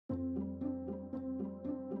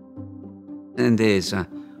In this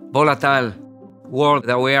volatile world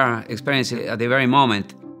that we are experiencing at the very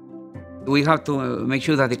moment, we have to make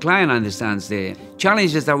sure that the client understands the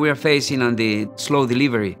challenges that we are facing and the slow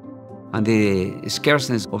delivery and the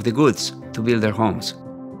scarceness of the goods to build their homes.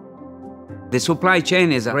 The supply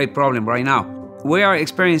chain is a great problem right now. We are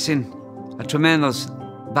experiencing a tremendous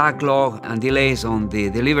backlog and delays on the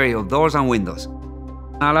delivery of doors and windows.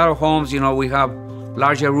 In a lot of homes, we have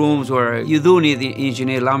larger rooms where you do need the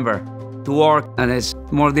engineered lumber to work, and it's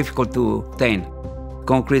more difficult to obtain.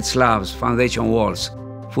 Concrete slabs, foundation walls,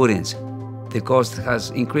 footings. The cost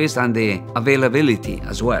has increased and the availability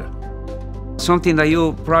as well. Something that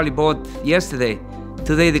you probably bought yesterday,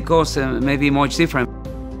 today the cost may be much different.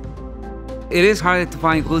 It is harder to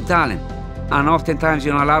find good talent. And oftentimes,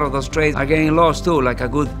 a lot of those trades are getting lost too, like a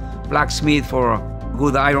good blacksmith for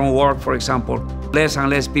good iron work, for example. Less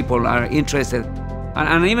and less people are interested.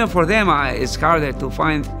 And even for them, it's harder to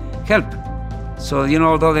find help. So,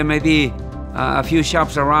 although there may be a few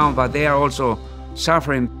shops around, but they are also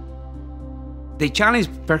suffering. The challenge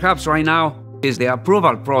perhaps right now is the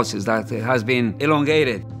approval process that has been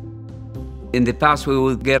elongated. In the past, we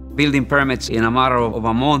would get building permits in a matter of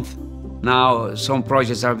a month. Now, some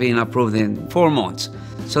projects are being approved in 4 months.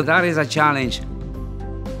 So that is a challenge.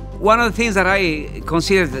 One of the things that I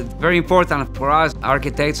consider very important for us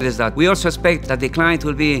architects is that we also expect that the client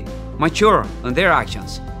will be mature in their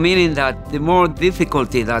actions, meaning that the more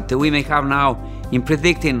difficulty that we may have now in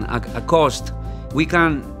predicting a cost, we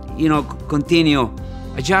can continue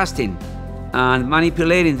adjusting and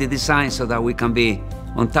manipulating the design so that we can be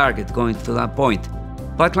on target going to that point.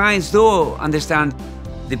 But clients do understand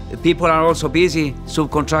the people are also busy,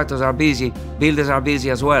 subcontractors are busy, builders are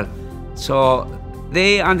busy as well. So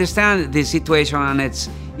they understand the situation, and it's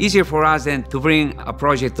easier for us then to bring a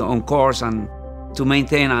project on course and to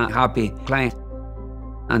maintain a happy client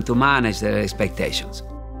and to manage their expectations.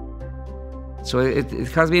 So it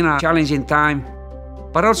has been a challenging time,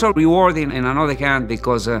 but also rewarding in another hand,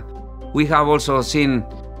 because we have also seen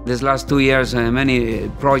these last 2 years many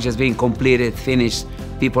projects being completed, finished,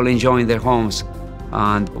 people enjoying their homes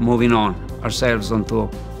and moving on ourselves onto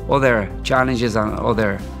other challenges and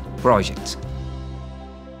other projects.